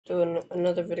do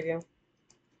another video.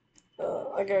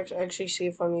 I gotta actually see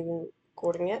if I'm even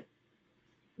recording it.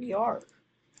 We are.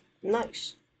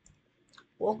 Nice.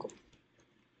 Welcome.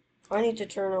 I need to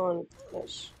turn on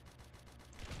this.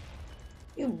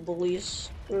 You bullies.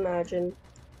 Imagine.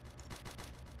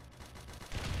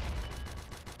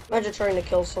 Imagine trying to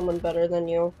kill someone better than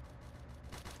you.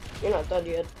 You're not dead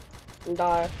yet.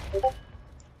 Die.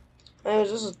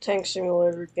 Anyways, this is a tank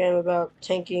simulator game about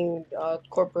tanking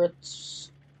corporates.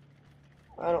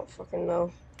 I don't fucking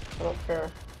know. I don't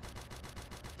care.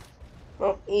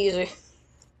 Oh, easy.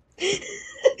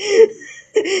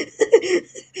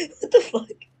 What the fuck?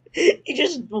 He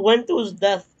just went to his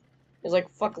death. He's like,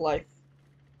 fuck life.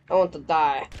 I want to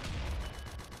die.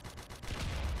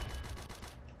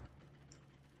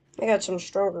 I got some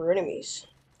stronger enemies.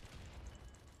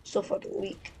 Still fucking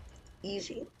weak.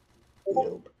 Easy.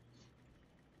 Noob.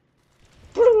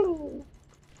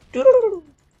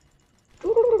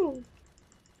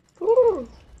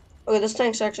 Okay, this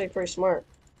tank's actually pretty smart.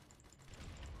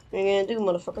 What are you gonna do,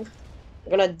 motherfucker?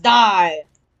 You're gonna die!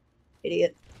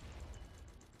 Idiot.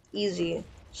 Easy.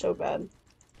 So bad.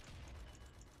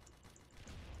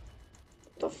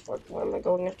 What the fuck? Why am I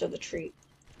going after the tree?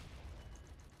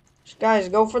 Just guys,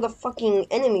 go for the fucking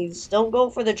enemies. Don't go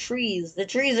for the trees. The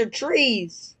trees are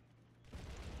trees!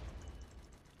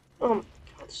 Oh my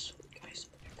god, so guys.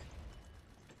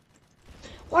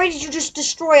 Why did you just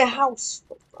destroy a house?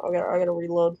 I gotta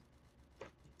reload.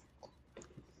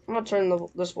 I'm gonna turn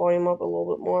this volume up a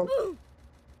little bit more.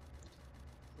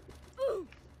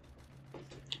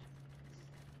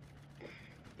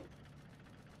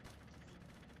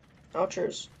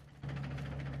 Ouchers.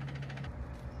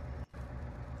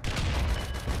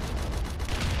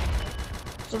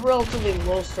 It's a relatively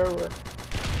low server.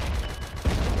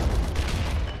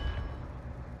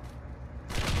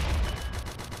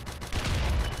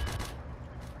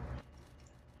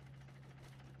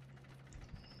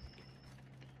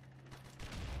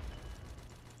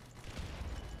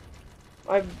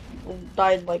 I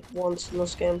died like once in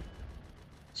this game.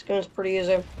 This game is pretty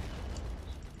easy. I've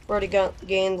already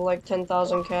gained like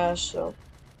 10,000 cash, so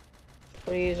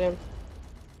pretty easy.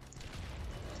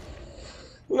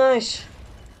 Nice.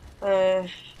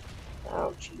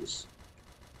 Oh jeez.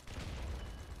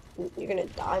 You're gonna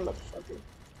die, motherfucker.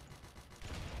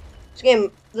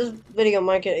 This video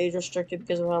might get age restricted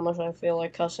because of how much I feel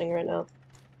like cussing right now.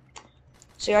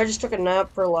 See, I just took a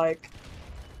nap for like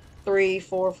 3,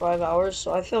 4, 5 hours,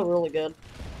 so I feel really good,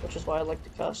 which is why I like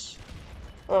to cuss.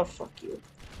 Oh, fuck you.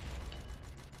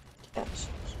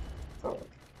 Assholes. Oh.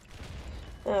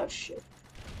 Oh, shit.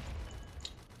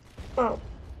 Oh.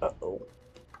 Uh-oh.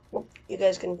 Well, you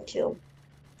guys can kill.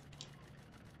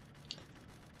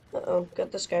 Uh-oh,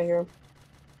 got this guy here.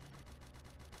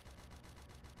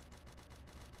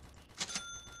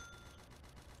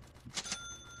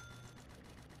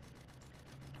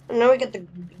 And now we get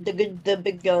the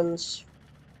big guns.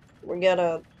 We got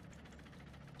a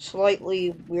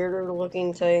slightly weirder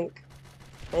looking tank.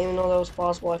 I didn't even know that was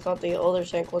possible. I thought the other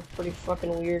tank looked pretty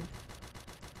fucking weird.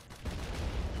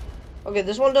 Okay,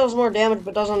 this one does more damage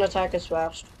but doesn't attack as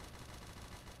fast.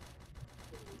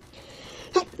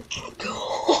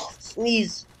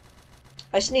 Sneeze.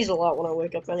 I sneeze a lot when I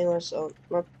wake up anyway, so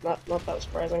not that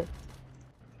surprising.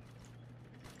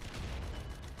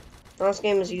 This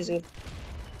game is easy.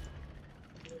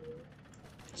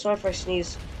 Sorry if I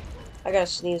sneeze. I gotta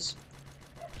sneeze.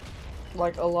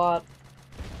 Like, a lot.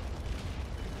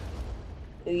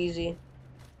 Easy.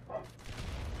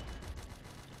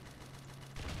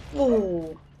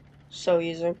 Ooh. So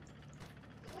easy.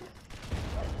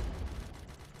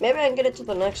 Maybe I can get it to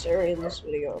the next area in this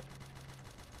video.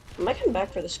 I might come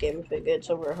back for this game if it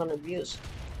gets over 100 views.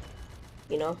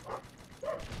 You know?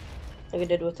 Like I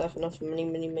did with FNF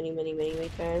many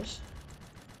times.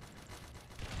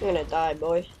 I'm gonna die,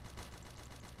 boy.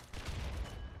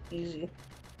 Easy.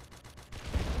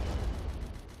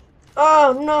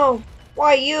 Oh, no!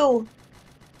 Why you?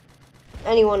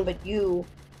 Anyone but you,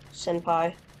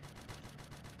 senpai.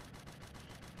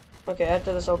 Okay,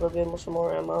 after this I'll go get some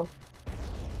more ammo.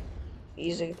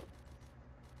 Easy.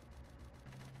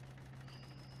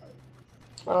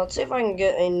 Let's see if I can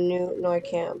get a new... No, I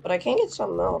can't. But I can get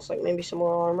something else, like maybe some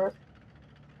more armor.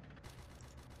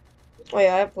 Oh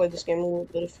yeah, I've played this game a little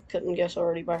bit, if you couldn't guess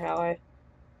already by how I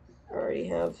already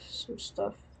have some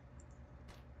stuff.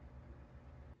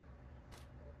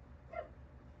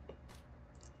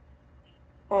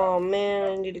 Oh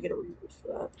man, I need to get a reboot for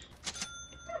that.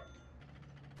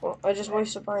 Well, I just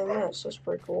wasted buying this. That's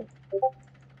pretty cool.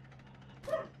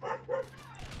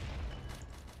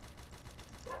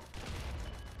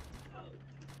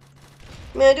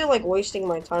 I mean, I do like wasting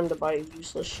my time to buy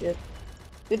useless shit.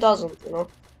 Who doesn't, you know?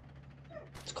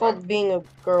 It's called being a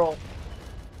girl.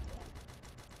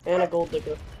 And a gold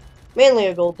digger. Mainly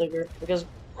a gold digger, because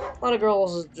a lot of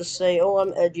girls just say, oh,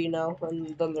 I'm edgy now, and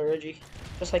then they're edgy.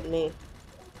 Just like me.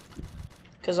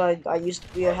 Because I used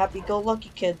to be a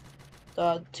happy-go-lucky kid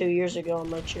 2 years ago on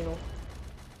my channel.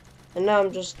 And now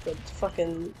I'm just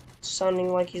fucking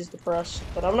sounding like he's depressed.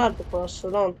 But I'm not depressed, so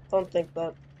don't think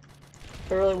that.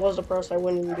 If I really was depressed, I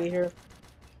wouldn't even be here.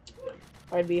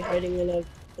 I'd be hiding in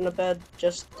a bed,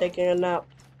 just taking a nap.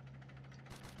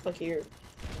 Like here.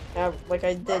 Like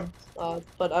I did,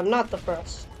 but I'm not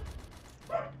depressed.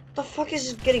 The fuck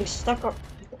is getting stuck on?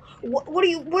 What are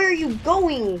you? Where are you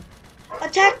going?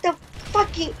 Attack the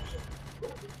fucking!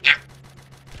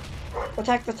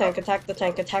 Attack the tank! Attack the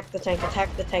tank! Attack the tank!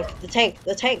 Attack the tank! The tank!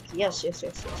 The tank! Yes, yes,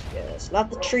 yes, yes, yes.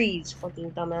 Not the trees,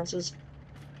 fucking dumbasses.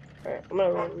 All right, I'm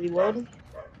gonna reload.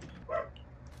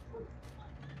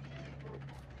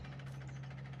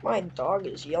 My dog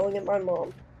is yelling at my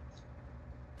mom.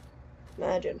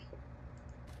 Imagine.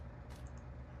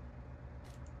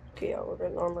 Okay, yeah, we're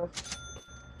getting armor.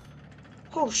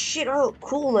 Oh shit! I look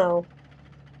cool now.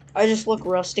 I just look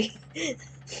rusty.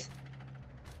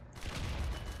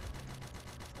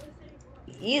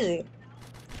 Easy.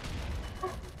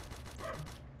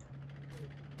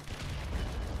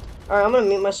 Alright, I'm gonna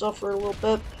mute myself for a little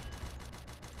bit.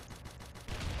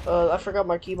 I forgot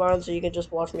my keybind, so you can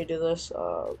just watch me do this.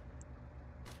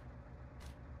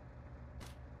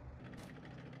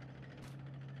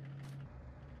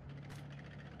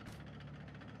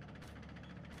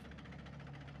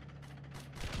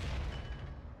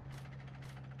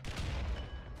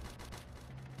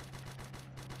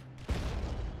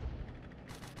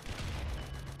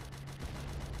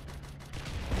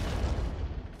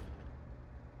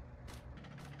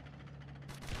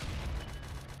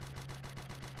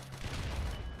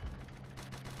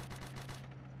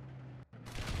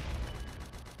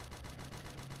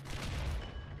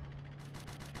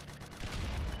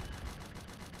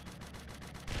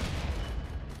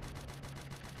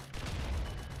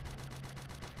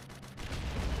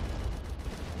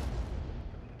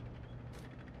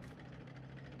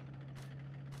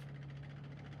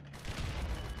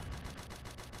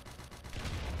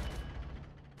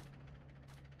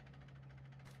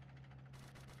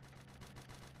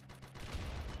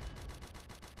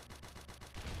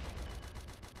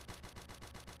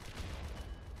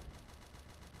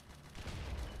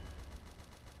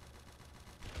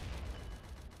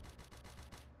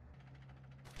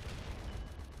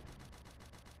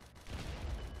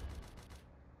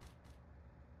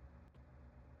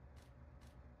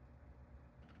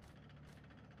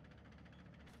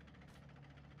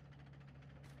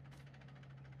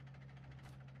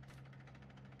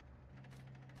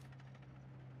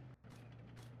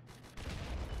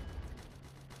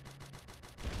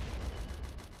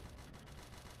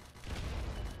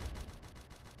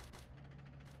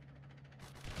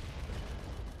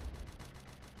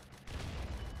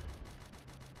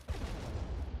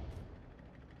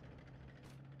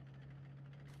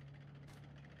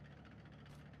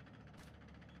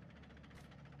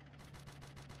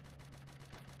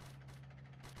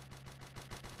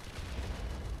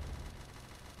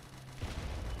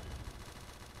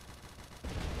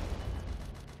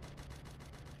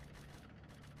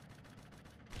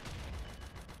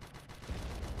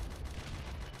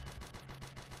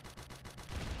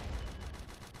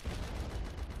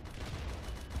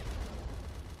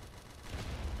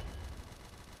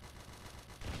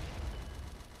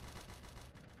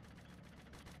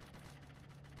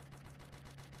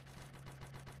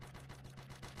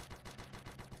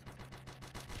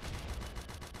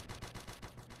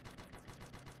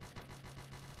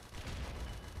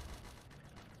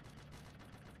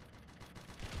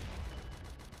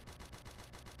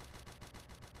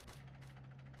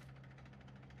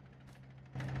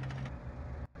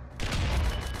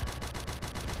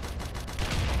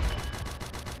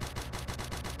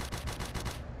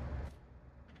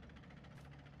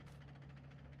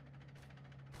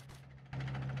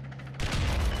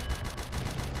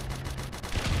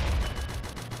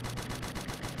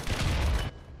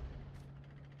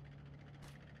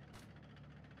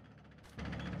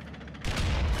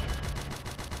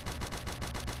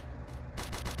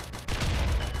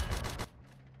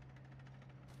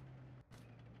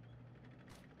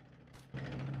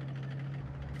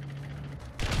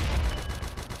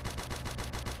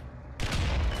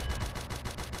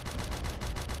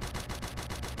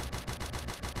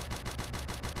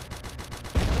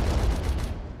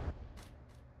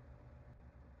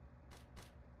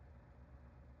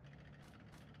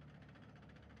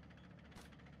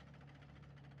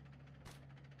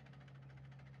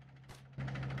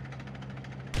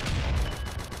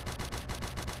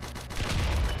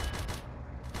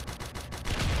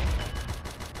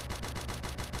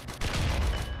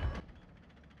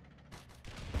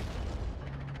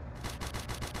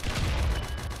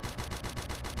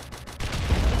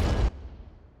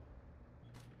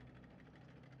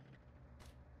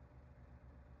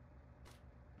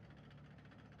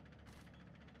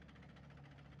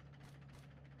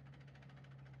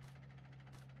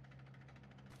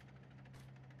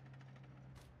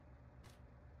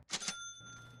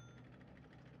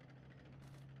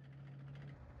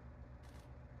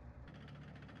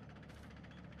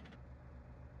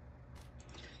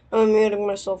 I'm muting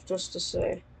myself just to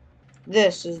say,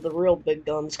 this is the real big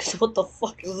guns, because what the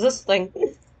fuck is this thing?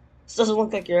 This doesn't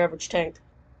look like your average tank.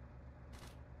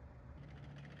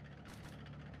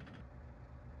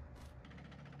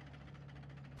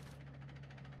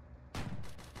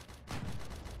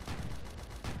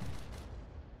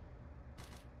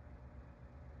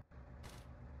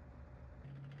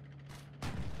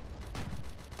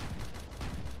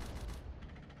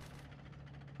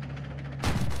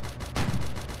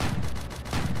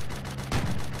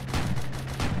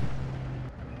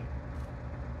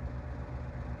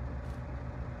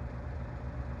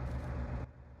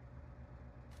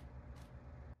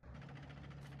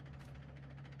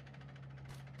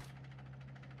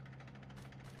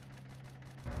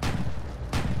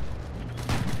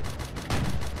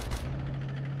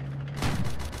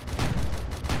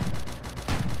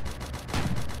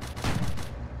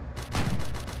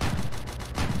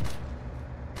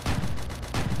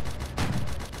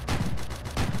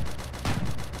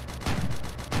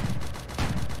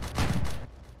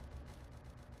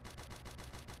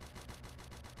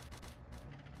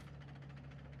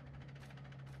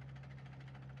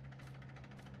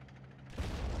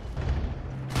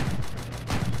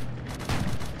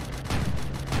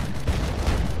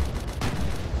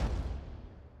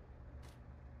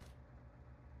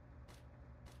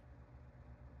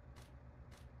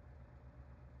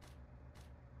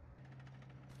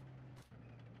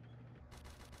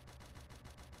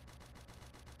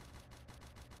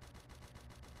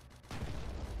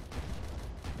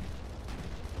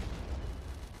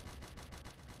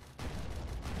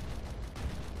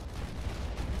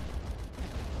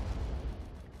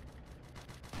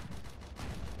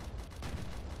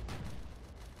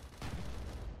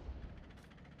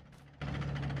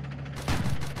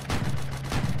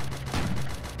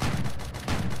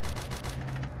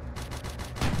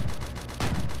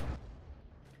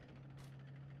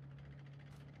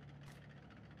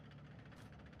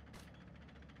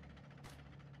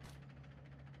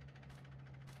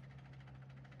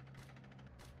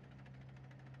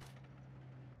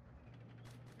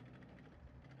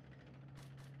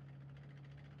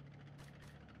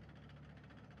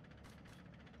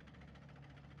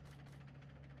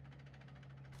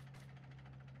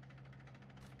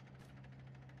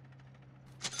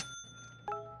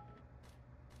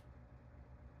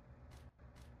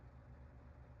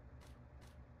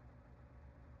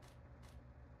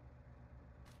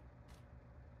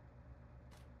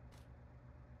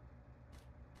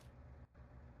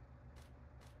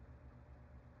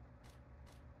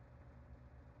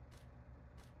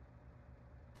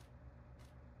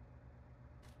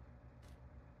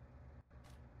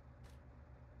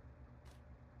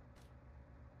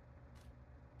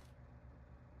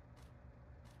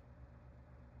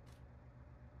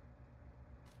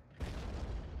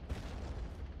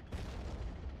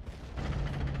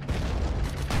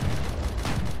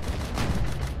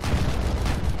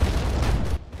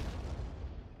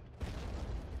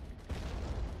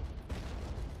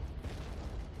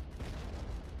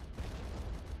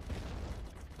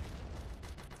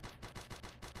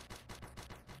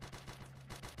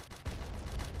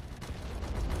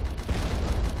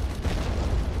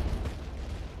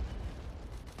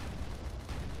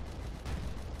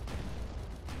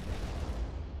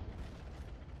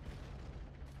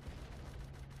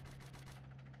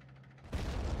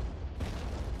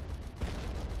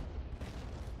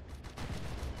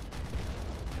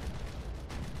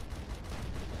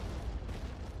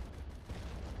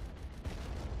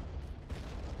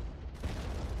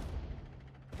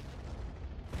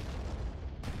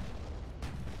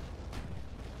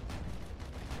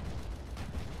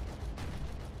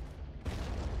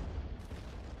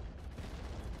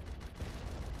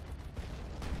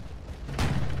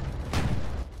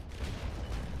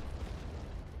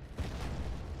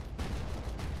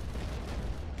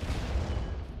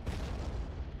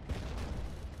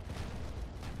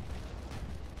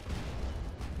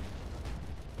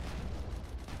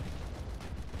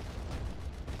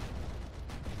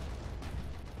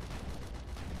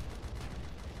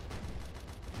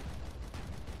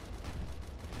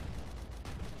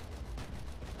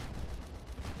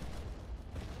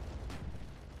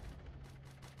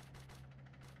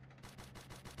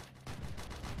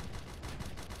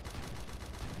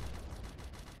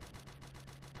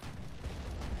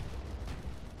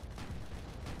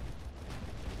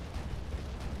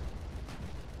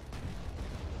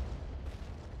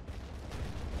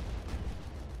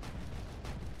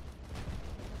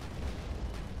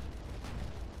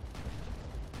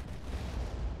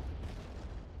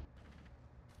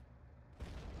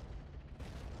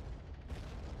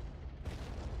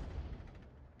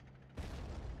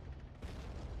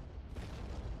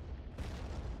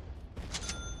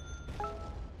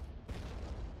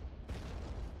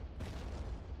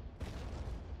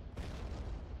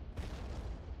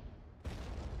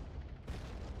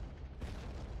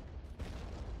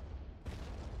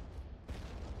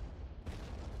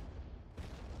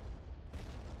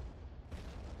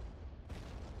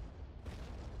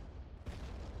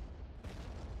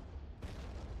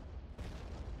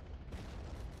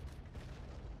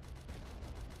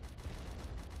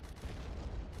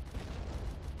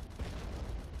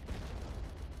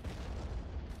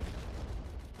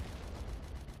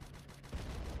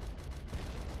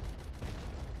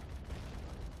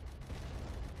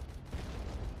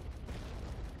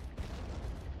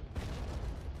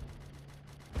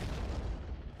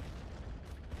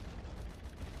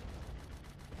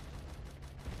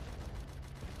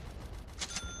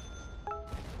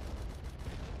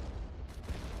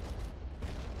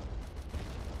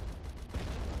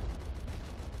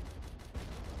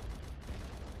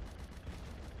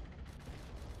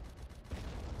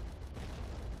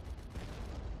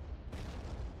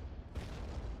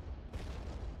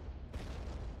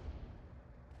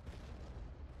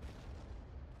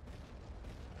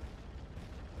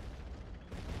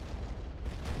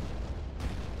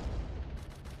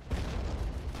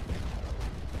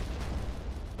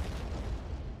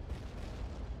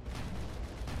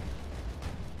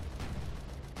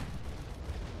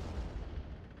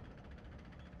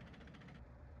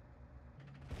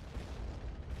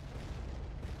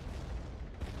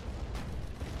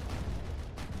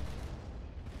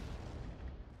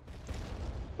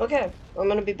 Okay, I'm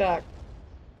gonna be back.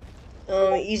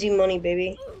 Easy money,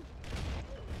 baby.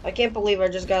 I can't believe I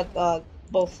just got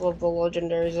both of the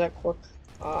legendaries that quick.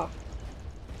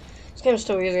 This game's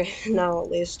still easy now, at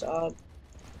least.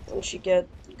 Once you get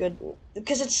good,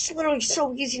 because it's literally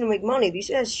so easy to make money.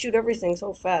 These guys shoot everything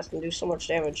so fast and do so much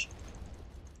damage.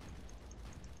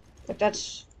 Like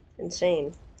that's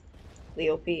insane. The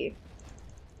OP. I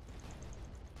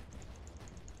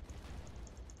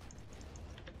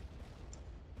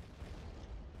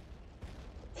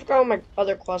forgot what my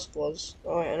other quest was.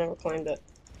 Oh, I never claimed it.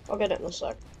 I'll get it in a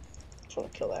sec. Just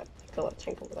want to kill that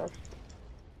tank over there.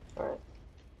 Alright,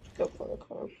 go for the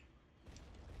climb.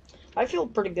 I feel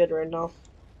pretty good right now.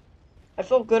 I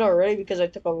feel good already because I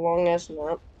took a long ass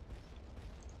nap.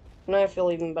 Now I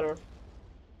feel even better.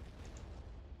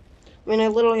 I mean, I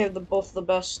literally have both the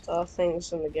best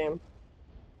things in the game.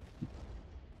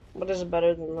 What is it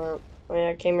better than that? I mean,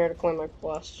 I came here to claim my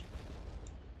quest.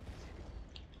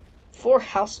 4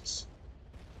 houses.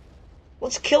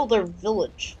 Let's kill their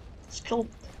village.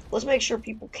 Let's make sure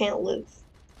people can't live.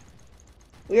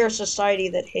 We are a society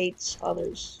that hates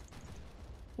others.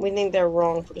 We think they're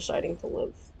wrong for deciding to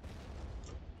live.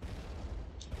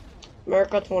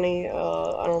 America 20, I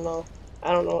don't know.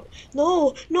 I don't know.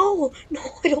 No, no, no,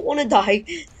 I don't want to die.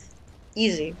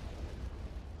 Easy.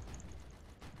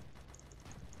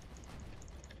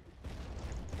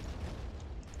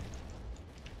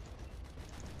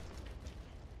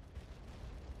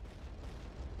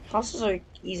 Houses are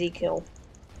easy kill.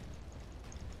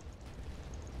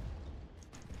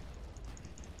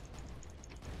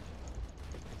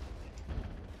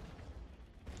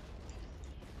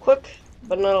 Quick,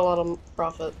 but not a lot of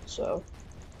profit, so.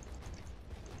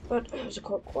 But it was a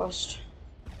quick quest.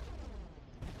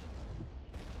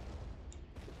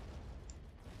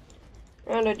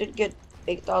 And I did get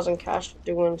 8,000 cash for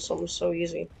doing something so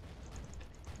easy.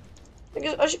 I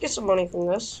guess I should get some money from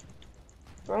this,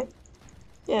 right?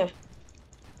 Yeah.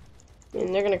 I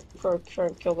mean, they're gonna try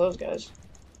and kill those guys.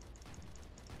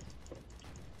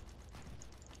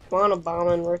 Come on,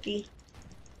 Obama and Ricky.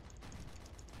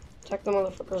 Attack the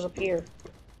motherfuckers up here.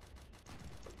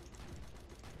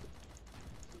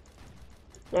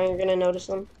 Now you're gonna notice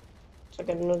them. It's like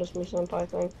a notice me senpai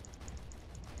thing.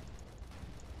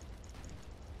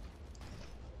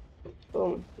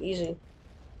 Boom, easy.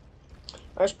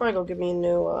 I should probably go get me a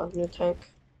new tank.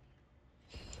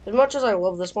 As much as I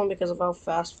love this one because of how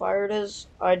fast fire it is,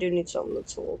 I do need something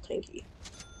that's a little tanky.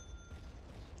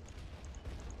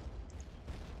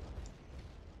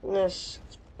 And this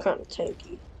is kind of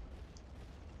tanky.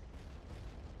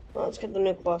 Well, let's get the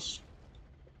new quest.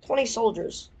 20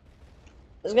 soldiers.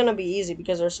 It's gonna be easy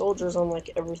because there's soldiers on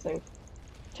like everything.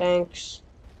 Tanks.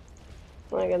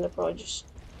 Well, again, they're probably just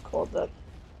called that.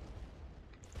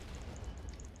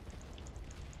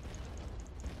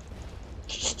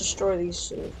 Just destroy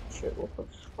these shit real quick.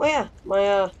 Oh yeah,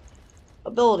 my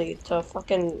ability to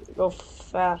fucking go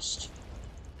fast.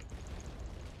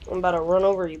 I'm about to run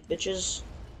over you bitches.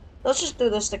 Let's just do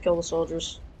this to kill the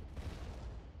soldiers.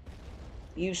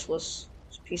 Useless.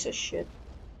 This piece of shit.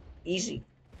 Easy.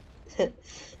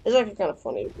 It's actually kind of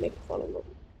funny to make fun of them.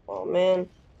 Oh man.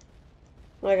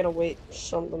 I gotta wait for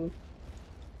something.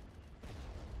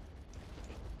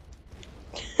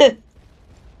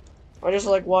 I just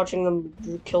like watching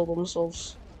them kill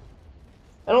themselves.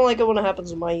 I don't like it when it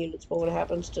happens to my units, but when it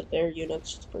happens to their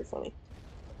units, it's pretty funny.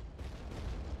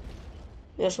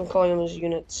 Yes, I'm calling them as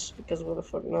units, because what the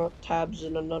fuck not? Tabs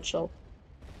in a nutshell.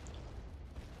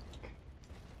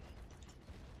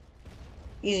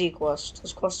 Easy quest.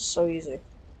 This quest is so easy.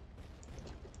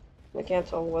 I can't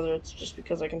tell whether it's just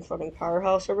because I can fucking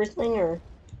powerhouse everything, or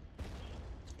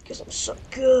because I'm so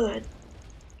good.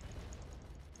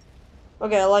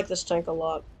 Okay, I like this tank a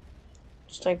lot.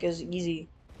 This tank is easy.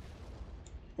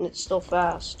 And it's still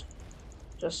fast.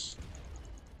 Just,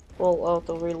 well, I'll have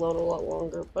to reload a lot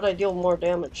longer. But I deal more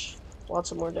damage.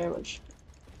 Lots of more damage.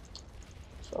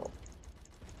 So.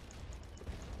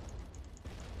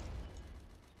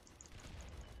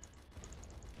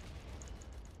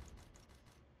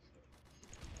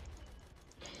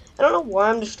 I don't know why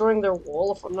I'm destroying their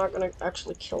wall if I'm not gonna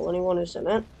actually kill anyone who's in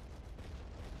it.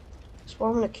 That's why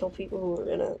I'm gonna kill people who are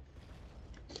in it.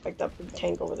 Like that big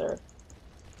tank over there.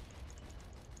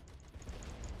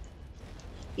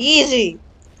 Easy!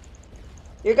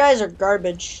 You guys are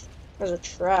garbage. You guys are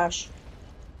trash.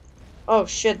 Oh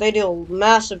shit, they deal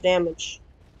massive damage.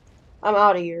 I'm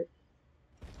out of here.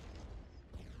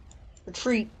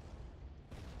 Retreat.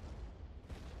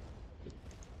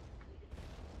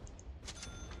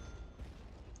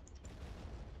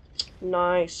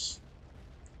 Nice.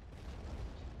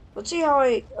 Let's see how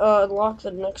I unlock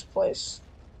the next place.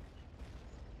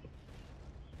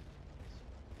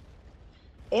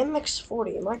 Amex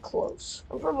 40, am I close?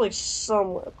 I'm probably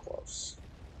somewhere close.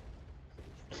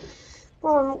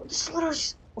 Bro, this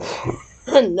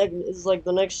literally is like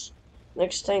the next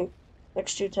tank,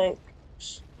 next two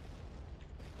tanks.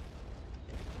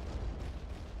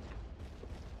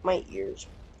 My ears.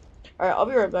 Alright, I'll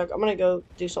be right back. I'm gonna go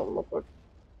do something real quick.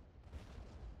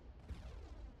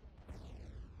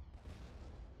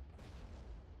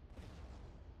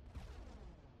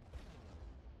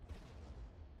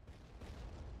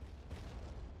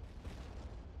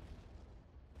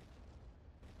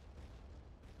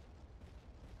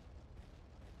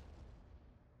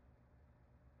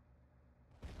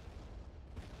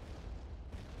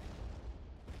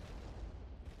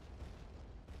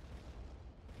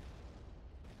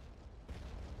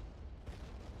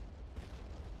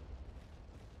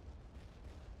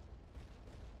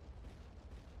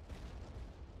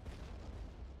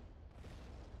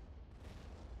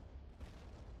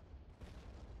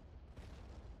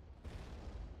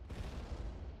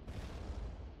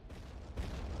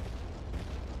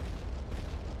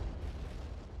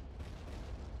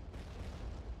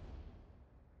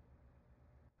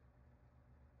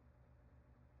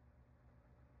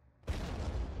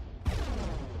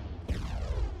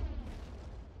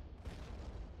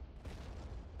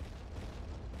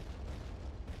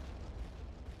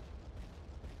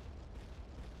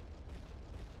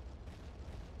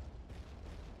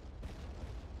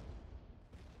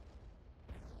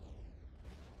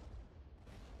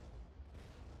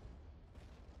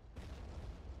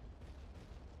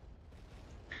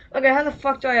 Okay, how the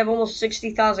fuck do I have almost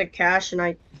 60,000 cash and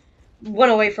I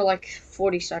went away for like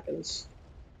 40 seconds?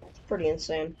 It's pretty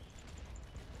insane.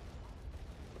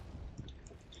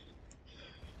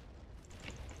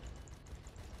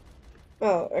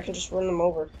 Oh, I can just run them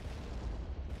over.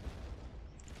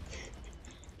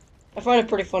 I find it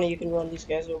pretty funny you can run these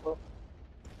guys over.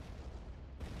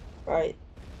 Alright.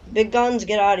 Big guns,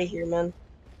 get out of here, man.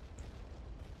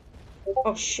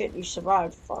 Oh shit, you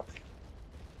survived. Fuck.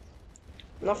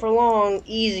 Not for long.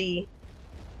 Easy.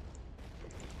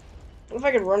 What if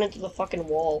I could run into the fucking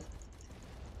wall?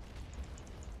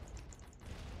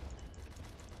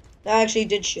 That actually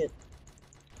did shit.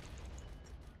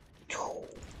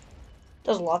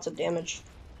 Does lots of damage.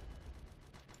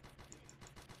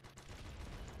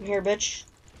 I'm here, bitch.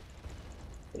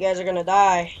 You guys are gonna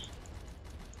die.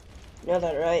 You know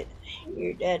that, right?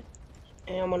 You're dead.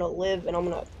 And I'm gonna live and I'm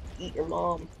gonna eat your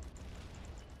mom.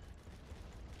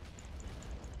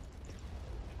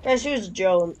 Guys, who's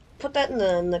Joe? Put that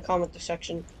in the comment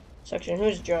section.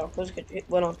 Who's Joe?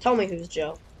 Well, no, tell me who's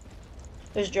Joe.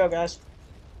 Who's Joe, guys?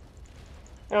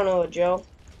 I don't know a Joe.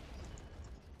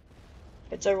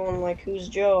 It's everyone like, who's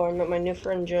Joe? I met my new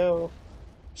friend Joe.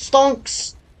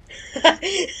 Stonks!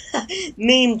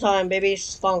 Meme time, baby.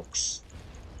 Stonks.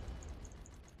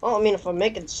 Well, I mean, if I'm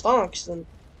making stonks, then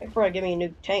they could probably give me a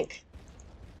new tank.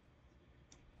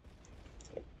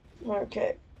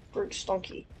 Okay, Brick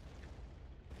Stonky.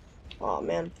 Oh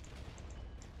man.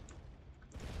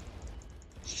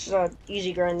 Just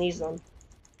easy grind these then.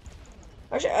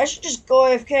 Actually, I should just go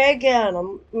AFK again.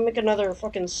 I'm make another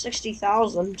fucking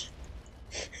 60,000.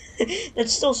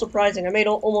 It's still surprising. I made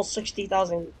almost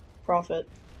 60,000 profit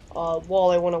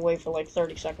while I went away for like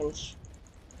 30 seconds.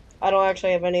 I don't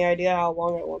actually have any idea how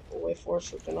long I went away for,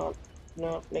 so do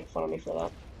not make fun of me for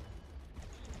that.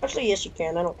 Actually, yes, you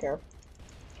can. I don't care.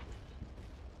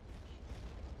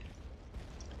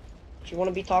 If you want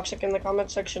to be toxic in the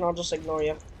comment section, I'll just ignore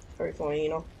you. Very funny, you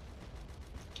know.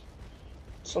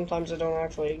 Sometimes I don't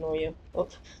actually ignore you. Oh,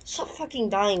 stop fucking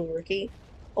dying, Ricky.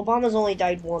 Obama's only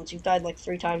died once. You've died like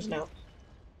 3 times now.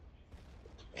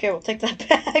 Okay, we'll take that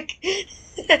back.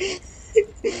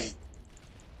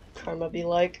 Karma be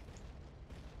like.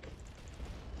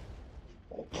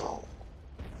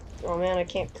 Oh man, I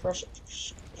can't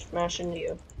smash into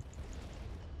you.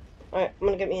 Alright, I'm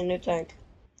gonna get me a new tank.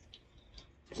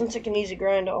 Since I can easy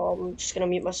grind, I'm just gonna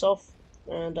mute myself,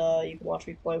 and you can watch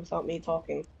me play without me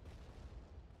talking.